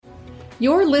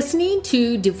You're listening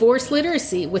to Divorce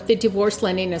Literacy with the Divorce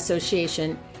Lending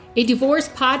Association, a divorce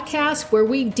podcast where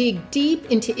we dig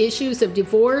deep into issues of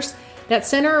divorce that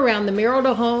center around the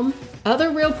marital home,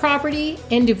 other real property,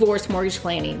 and divorce mortgage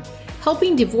planning,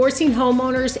 helping divorcing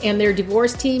homeowners and their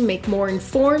divorce team make more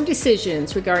informed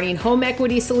decisions regarding home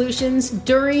equity solutions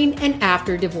during and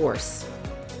after divorce.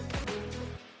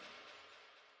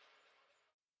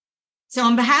 So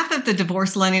on behalf of the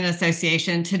Divorce Lending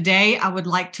Association, today I would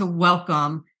like to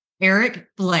welcome Eric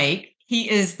Blake. He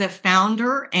is the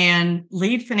founder and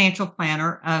lead financial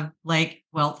planner of Blake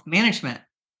Wealth Management.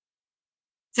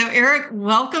 So Eric,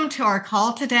 welcome to our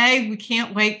call today. We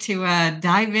can't wait to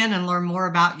dive in and learn more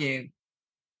about you.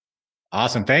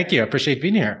 Awesome. Thank you. I appreciate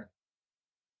being here.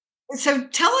 So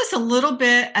tell us a little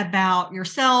bit about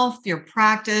yourself, your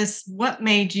practice, what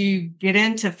made you get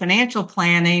into financial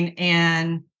planning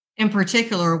and in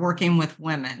particular, working with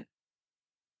women.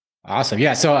 Awesome.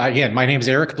 Yeah. So again, my name is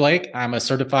Eric Blake. I'm a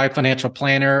certified financial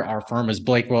planner. Our firm is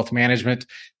Blake Wealth Management.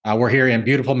 We're here in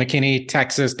beautiful McKinney,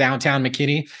 Texas, downtown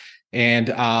McKinney. And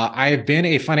I've been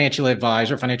a financial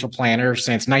advisor, financial planner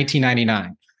since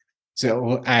 1999.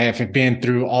 So I have been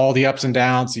through all the ups and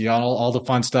downs, all the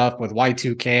fun stuff with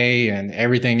Y2K and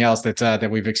everything else that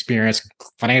we've experienced,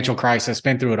 financial crisis,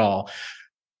 been through it all.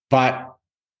 But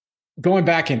going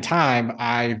back in time,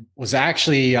 I was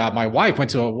actually, my wife went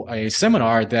to a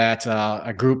seminar that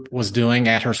a group was doing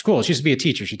at her school. She used to be a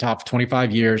teacher. She taught for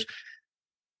 25 years.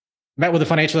 Met with a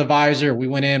financial advisor. We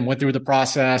went through the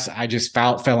process. I just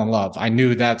fell in love. I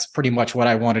knew that's pretty much what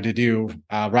I wanted to do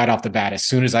right off the bat. As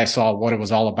soon as I saw what it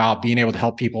was all about, being able to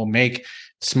help people make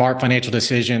smart financial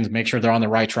decisions, make sure they're on the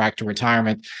right track to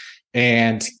retirement.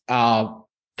 And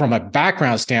from a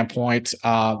background standpoint,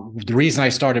 the reason I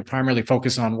started primarily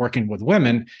focusing on working with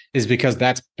women is because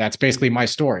that's basically my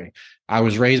story. I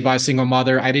was raised by a single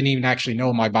mother. I didn't even actually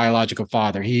know my biological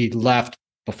father. He left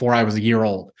before I was a year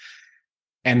old.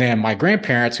 And then my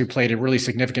grandparents, who played a really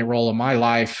significant role in my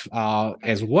life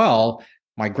as well.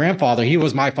 My grandfather, he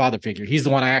was my father figure. He's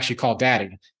the one I actually called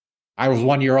daddy. I was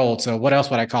 1 year old. So what else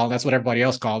would I call him? That's what everybody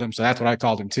else called him. So that's what I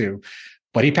called him too.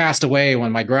 But he passed away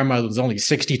when my grandmother was only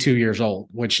 62 years old,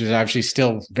 which is actually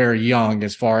still very young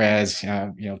as far as,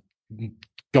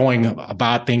 going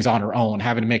about things on her own,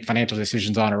 having to make financial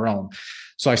decisions on her own.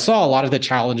 So I saw a lot of the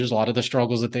challenges, a lot of the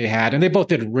struggles that they had, and they both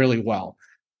did really well.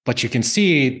 But you can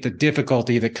see the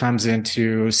difficulty that comes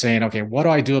into saying, okay, what do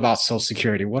I do about Social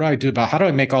Security? How do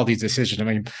I make all these decisions? I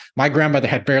mean, my grandmother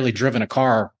had barely driven a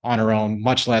car on her own,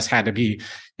 much less had to be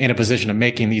in a position of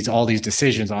making all these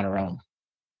decisions on her own.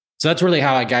 So that's really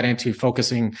how I got into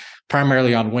focusing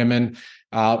primarily on women.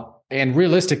 And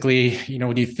realistically,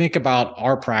 when you think about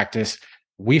our practice,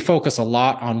 we focus a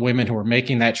lot on women who are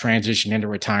making that transition into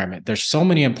retirement. There's so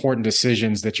many important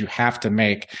decisions that you have to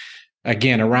make,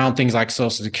 again, around things like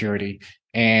Social Security.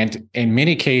 And in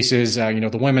many cases,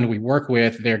 the women we work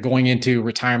with, they're going into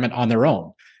retirement on their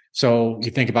own. So you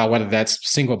think about whether that's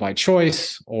single by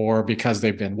choice or because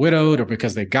they've been widowed or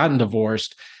because they've gotten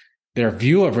divorced. Their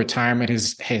view of retirement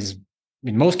has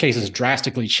in most cases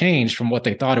drastically changed from what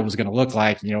they thought it was going to look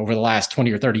like, over the last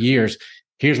 20 or 30 years.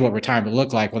 Here's what retirement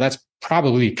looked like. Well, that's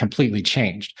probably completely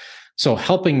changed. So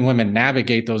helping women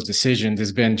navigate those decisions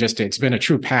it's been a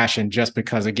true passion, just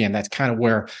because, again, that's kind of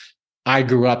where I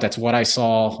grew up. That's what I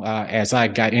saw as I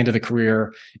got into the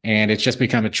career, and it's just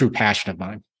become a true passion of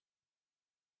mine.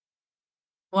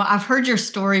 Well, I've heard your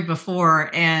story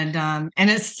before, and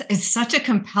it's such a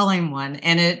compelling one,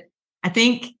 and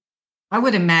I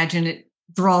would imagine it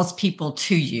draws people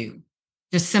to you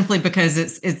just simply because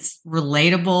it's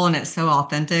relatable and it's so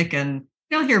authentic, and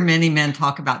you don't hear many men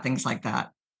talk about things like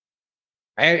that.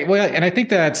 And I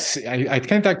think I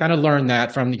kind of learned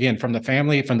that from the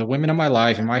family, from the women in my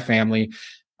life and my family.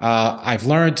 I've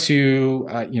learned to,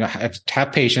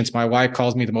 have patience. My wife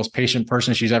calls me the most patient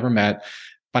person she's ever met.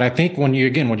 But I think when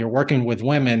you're working with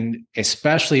women,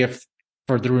 especially if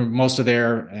through most of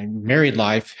their married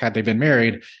life, had they been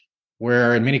married,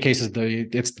 where in many cases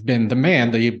it's been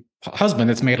the husband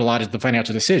that's made a lot of the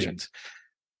financial decisions.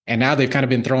 And now they've kind of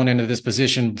been thrown into this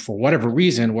position for whatever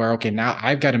reason where, okay, now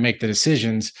I've got to make the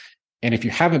decisions. And if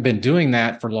you haven't been doing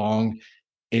that for long,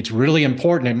 it's really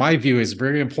important, in my view, is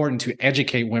very important to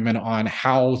educate women on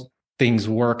how things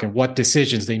work and what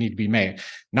decisions they need to be made.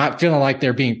 Not feeling like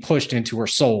they're being pushed into or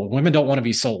sold. Women don't want to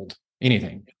be sold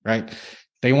anything, right?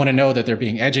 They want to know that they're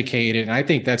being educated. And I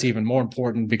think that's even more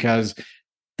important, because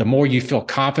the more you feel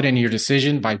confident in your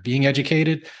decision by being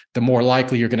educated, the more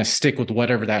likely you're going to stick with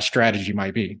whatever that strategy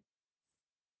might be.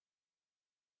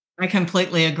 I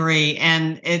completely agree.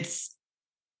 And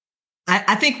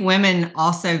I think women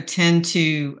also tend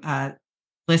to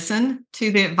listen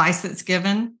to the advice that's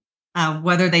given,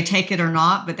 whether they take it or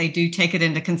not, but they do take it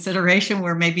into consideration,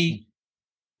 where maybe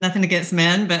nothing against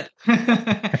men, but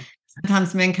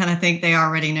sometimes men kind of think they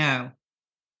already know.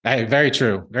 Very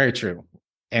true. Very true.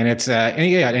 And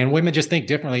and women just think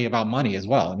differently about money as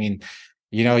well. I mean,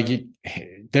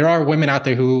 there are women out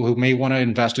there who may want to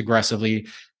invest aggressively,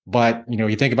 but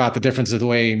you think about the difference of the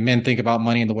way men think about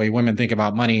money and the way women think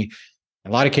about money.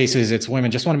 In a lot of cases, it's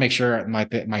women just want to make sure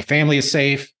my family is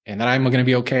safe and that I'm going to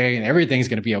be okay and everything's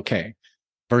going to be okay,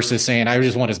 versus saying I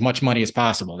just want as much money as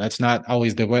possible. That's not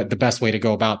always the best way to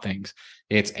go about things.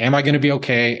 It's, am I going to be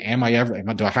okay?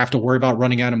 Do I have to worry about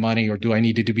running out of money, or do I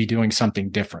need to be doing something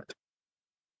different?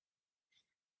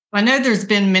 I know there's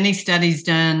been many studies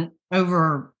done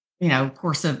over,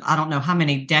 course of, I don't know how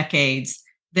many decades,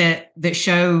 that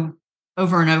show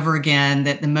over and over again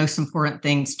that the most important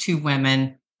things to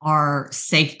women are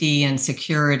safety and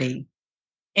security.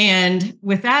 And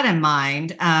with that in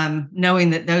mind, knowing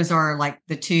that those are like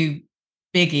the two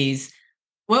biggies,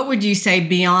 what would you say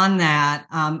beyond that,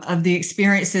 of the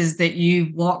experiences that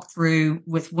you've walked through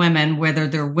with women, whether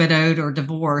they're widowed or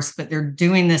divorced, but they're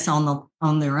doing this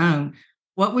on their own?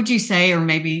 What would you say, or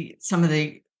maybe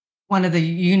one of the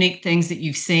unique things that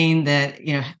you've seen that,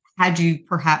 had you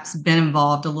perhaps been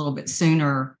involved a little bit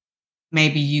sooner,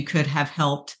 maybe you could have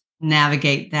helped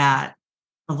navigate that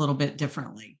a little bit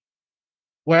differently?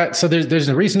 Well, so there's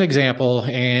a recent example,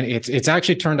 and it's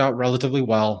actually turned out relatively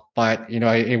well, but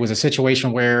it was a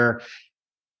situation where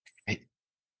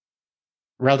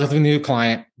relatively new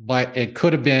client, but it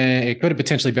could have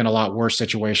potentially been a lot worse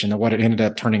situation than what it ended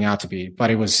up turning out to be.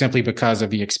 But it was simply because of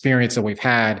the experience that we've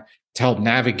had to help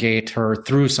navigate her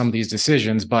through some of these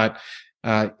decisions. But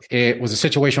it was a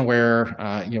situation where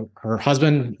her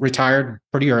husband retired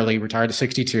pretty early, retired at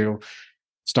 62.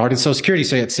 Started Social Security,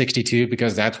 say, at 62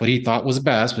 because that's what he thought was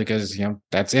best, because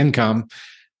that's income,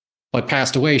 but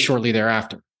passed away shortly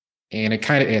thereafter. And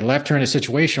it left her in a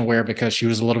situation where, because she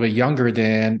was a little bit younger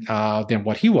than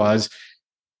what he was,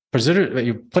 put her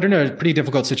in a pretty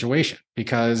difficult situation,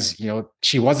 because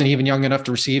she wasn't even young enough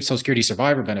to receive Social Security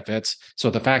survivor benefits.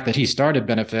 So the fact that he started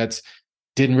benefits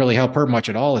didn't really help her much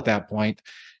at all at that point.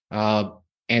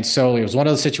 And so it was one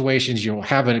of those situations,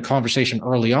 having a conversation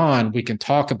early on, we can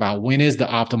talk about, when is the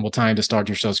optimal time to start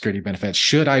your Social Security benefits?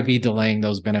 Should I be delaying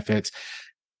those benefits?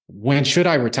 When should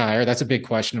I retire? That's a big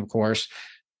question, of course.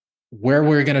 Where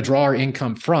we're going to draw our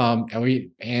income from.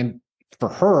 And for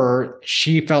her,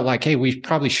 she felt like, hey, we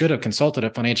probably should have consulted a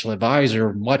financial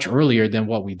advisor much earlier than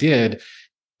what we did.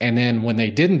 And then when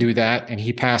they didn't do that and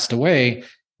he passed away,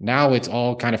 now it's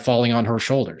all kind of falling on her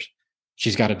shoulders.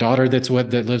 She's got a daughter that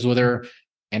lives with her.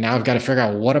 And now I've got to figure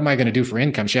out, what am I going to do for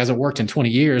income? She hasn't worked in 20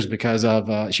 years because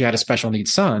of she had a special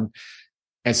needs son.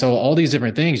 And so all these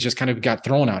different things just kind of got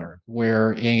thrown at her,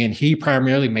 and he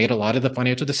primarily made a lot of the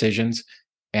financial decisions.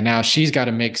 And now she's got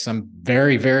to make some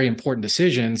very, very important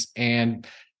decisions. And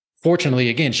fortunately,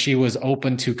 again, she was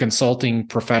open to consulting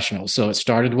professionals. So it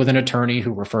started with an attorney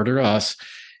who referred her to us,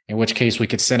 in which case we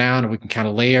could sit down and we can kind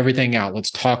of lay everything out.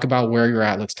 Let's talk about where you're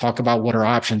at. Let's talk about what our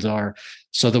options are,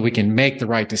 so that we can make the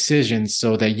right decisions,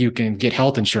 so that you can get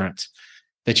health insurance,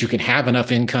 that you can have enough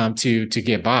income to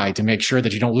get by, to make sure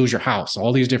that you don't lose your house,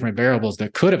 all these different variables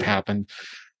that could have happened.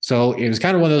 So it was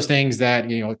kind of one of those things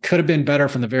that, it could have been better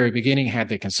from the very beginning had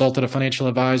they consulted a financial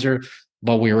advisor,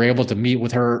 but we were able to meet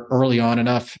with her early on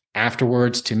enough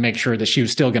afterwards to make sure that she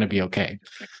was still going to be okay.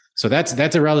 So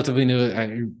that's a relatively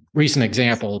new, recent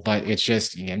example, but it's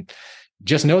just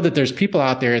know that there's people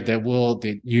out there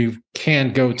that you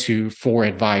can go to for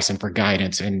advice and for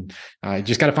guidance, and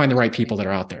just got to find the right people that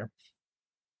are out there.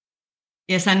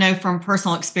 Yes, I know from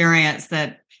personal experience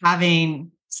that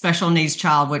having special needs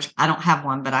child, which I don't have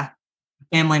one, but a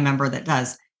family member that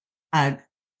does, it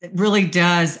really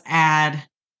does add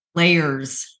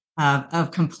layers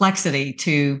of complexity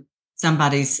to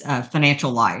somebody's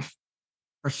financial life,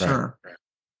 for sure. Right.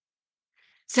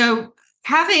 So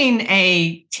having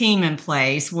a team in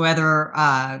place, whether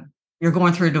you're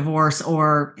going through a divorce,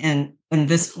 or in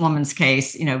this woman's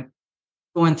case,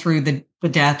 going through the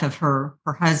death of her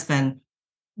husband,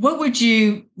 what would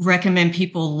you recommend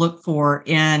people look for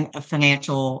in a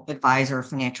financial advisor,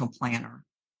 financial planner?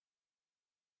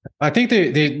 I think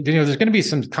there's going to be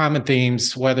some common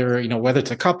themes, whether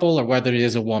it's a couple or whether it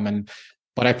is a woman.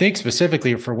 But I think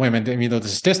specifically for women, the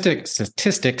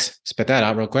statistics, spit that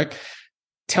out real quick,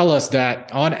 tell us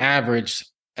that on average,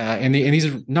 and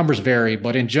these numbers vary,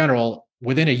 but in general,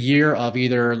 within a year of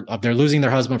they're losing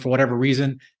their husband for whatever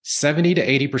reason, 70 to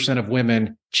 80% of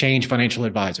women change financial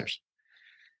advisors.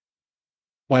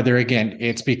 Whether, again,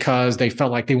 it's because they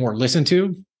felt like they weren't listened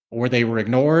to, or they were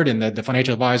ignored and the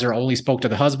financial advisor only spoke to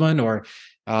the husband, or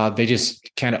they just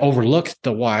kind of overlooked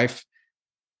the wife,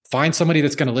 find somebody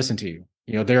that's going to listen to you.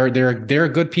 There are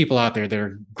good people out there. There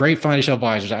are great financial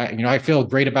advisors. I feel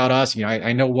great about us.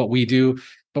 I know what we do,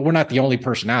 but we're not the only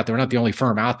person out there. We're not the only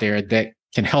firm out there that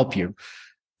can help you.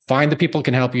 Find the people who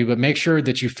can help you, but make sure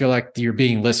that you feel like you're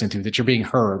being listened to, that you're being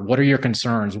heard. What are your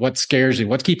concerns? What scares you?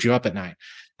 What keeps you up at night?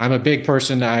 I'm a big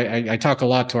person. I talk a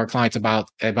lot to our clients about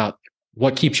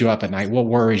what keeps you up at night, what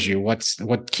worries you,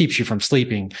 what keeps you from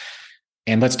sleeping.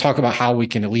 And let's talk about how we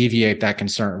can alleviate that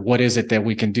concern. What is it that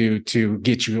we can do to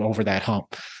get you over that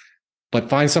hump? But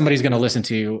find somebody who's going to listen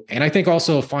to you. And I think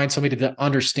also find somebody that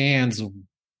understands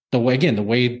the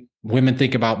way women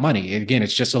think about money. Again,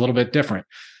 it's just a little bit different.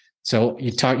 So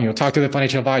you talk to the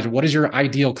financial advisor. What is your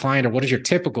ideal client, or what does your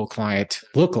typical client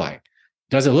look like?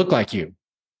 Does it look like you?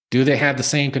 Do they have the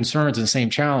same concerns and the same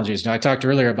challenges? Now, I talked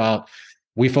earlier about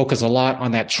we focus a lot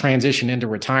on that transition into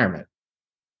retirement.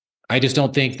 I just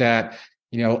don't think that,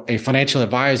 a financial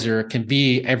advisor can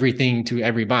be everything to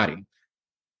everybody.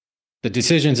 The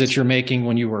decisions that you're making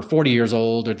when you were 40 years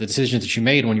old, or the decisions that you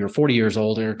made when you were 40 years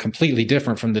old, are completely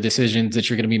different from the decisions that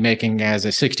you're going to be making as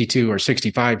a 62 or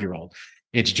 65-year-old.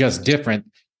 It's just different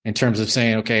in terms of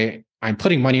saying, okay, I'm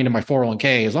putting money into my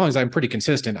 401k. As long as I'm pretty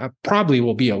consistent, I probably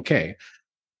will be okay.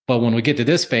 But when we get to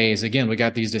this phase, again, we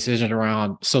got these decisions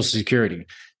around Social Security.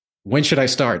 When should I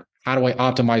start? How do I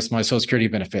optimize my Social Security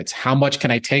benefits? How much can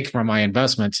I take from my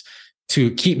investments to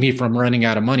keep me from running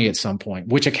out of money at some point?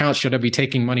 Which accounts should I be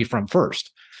taking money from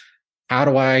first? How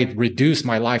do I reduce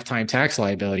my lifetime tax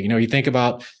liability? You think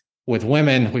about with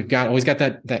women, we've always got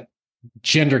that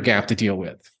gender gap to deal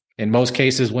with. In most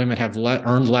cases, women have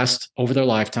earned less over their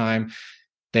lifetime.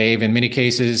 They've, in many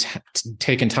cases,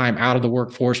 taken time out of the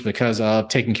workforce because of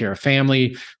taking care of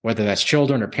family, whether that's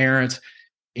children or parents.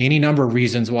 Any number of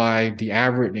reasons why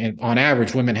on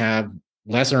average, women have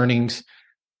less earnings,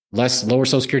 lower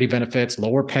Social Security benefits,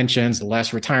 lower pensions,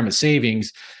 less retirement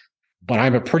savings. But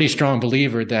I'm a pretty strong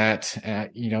believer that,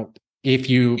 if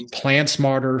you plan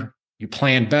smarter, you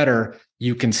plan better,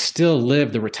 you can still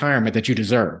live the retirement that you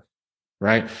deserve.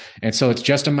 Right. And so it's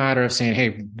just a matter of saying,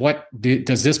 hey,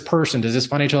 does this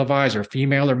financial advisor,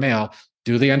 female or male,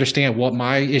 do they understand what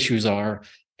my issues are?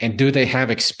 And do they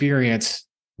have experience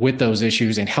with those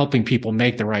issues and helping people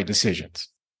make the right decisions?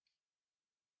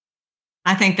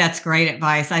 I think that's great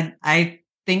advice. I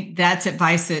think that's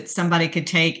advice that somebody could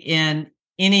take in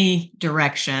any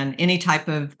direction, any type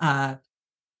of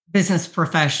business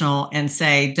professional, and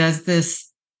say, does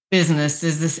this business,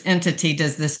 does this entity,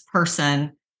 does this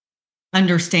person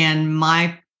understand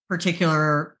my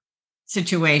particular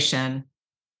situation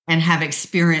and have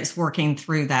experience working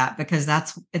through that? Because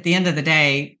that's, at the end of the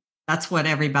day, that's what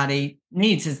everybody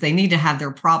needs, is they need to have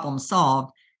their problem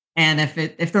solved. And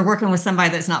if they're working with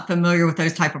somebody that's not familiar with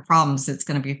those type of problems, it's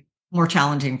going to be more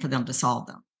challenging for them to solve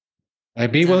them.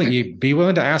 Be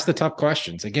willing to ask the tough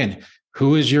questions. Again,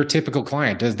 who is your typical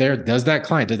client? Do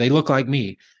they look like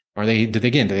me? Do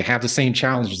they have the same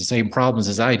challenges, the same problems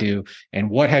as I do? And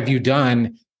what have you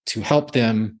done to help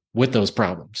them with those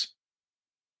problems?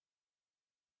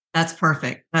 That's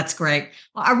perfect. That's great.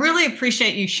 Well, I really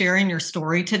appreciate you sharing your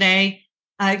story today.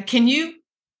 Can you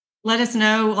let us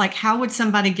know, how would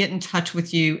somebody get in touch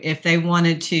with you if they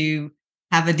wanted to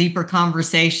have a deeper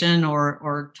conversation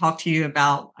or talk to you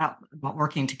about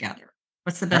working together?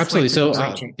 What's the best Absolutely. way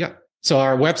to reach you? Yeah. So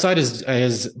our website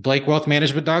is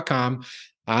blakewealthmanagement.com.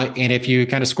 And if you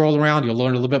kind of scroll around, you'll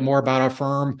learn a little bit more about our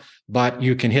firm, but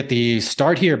you can hit the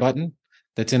Start Here button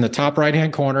that's in the top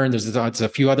right-hand corner. And there's a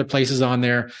few other places on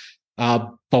there.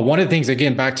 But one of the things,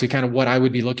 again, back to kind of what I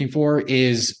would be looking for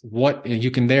is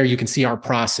you can see our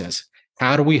process.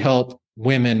 How do we help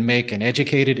women make an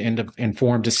educated and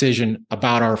informed decision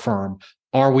about our firm?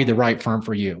 Are we the right firm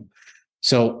for you?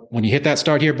 So when you hit that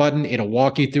Start Here button, it'll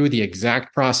walk you through the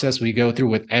exact process we go through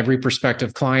with every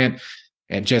prospective client.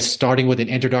 And just starting with an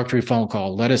introductory phone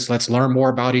call. Let's learn more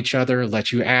about each other.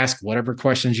 Let you ask whatever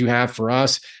questions you have for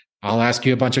us. I'll ask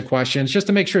you a bunch of questions just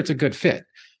to make sure it's a good fit.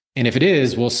 And if it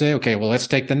is, we'll say, okay, well, let's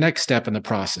take the next step in the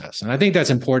process. And I think that's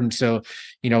important. So,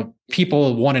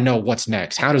 people want to know what's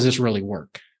next. How does this really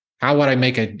work? How would I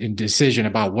make a decision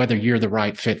about whether you're the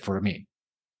right fit for me?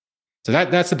 So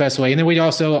that's the best way. And then we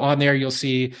also, on there, you'll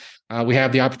see we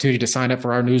have the opportunity to sign up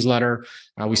for our newsletter.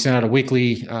 We send out a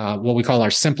weekly, what we call our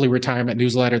Simply Retirement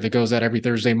newsletter that goes out every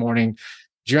Thursday morning,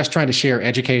 just trying to share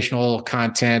educational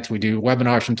content. We do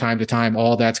webinars from time to time.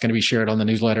 All that's going to be shared on the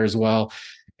newsletter as well.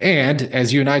 And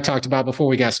as you and I talked about before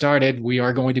we got started, we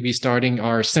are going to be starting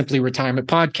our Simply Retirement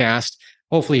podcast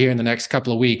hopefully here in the next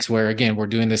couple of weeks, where again, we're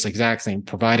doing this exact thing,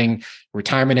 providing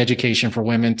retirement education for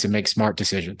women to make smart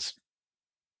decisions.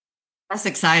 That's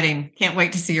exciting. Can't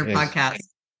wait to see your podcast.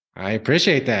 I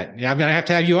appreciate that. Yeah, I'm going to have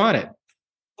to have you on it.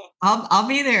 I'll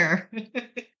be there.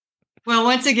 Well,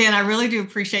 once again, I really do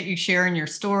appreciate you sharing your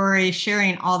story,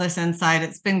 sharing all this insight.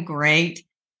 It's been great.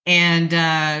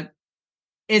 And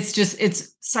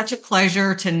it's such a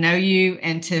pleasure to know you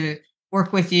and to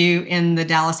work with you in the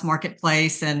Dallas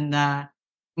marketplace, and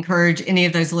encourage any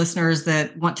of those listeners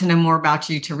that want to know more about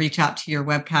you to reach out to your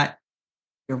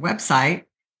website,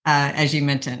 as you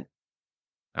mentioned.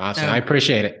 Awesome. So, I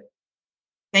appreciate it.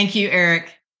 Thank you,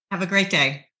 Eric. Have a great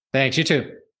day. Thanks. You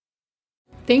too.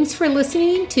 Thanks for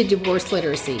listening to Divorce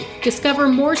Literacy. Discover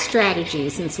more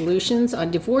strategies and solutions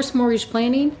on divorce mortgage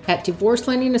planning at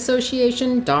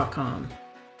divorcelendingassociation.com.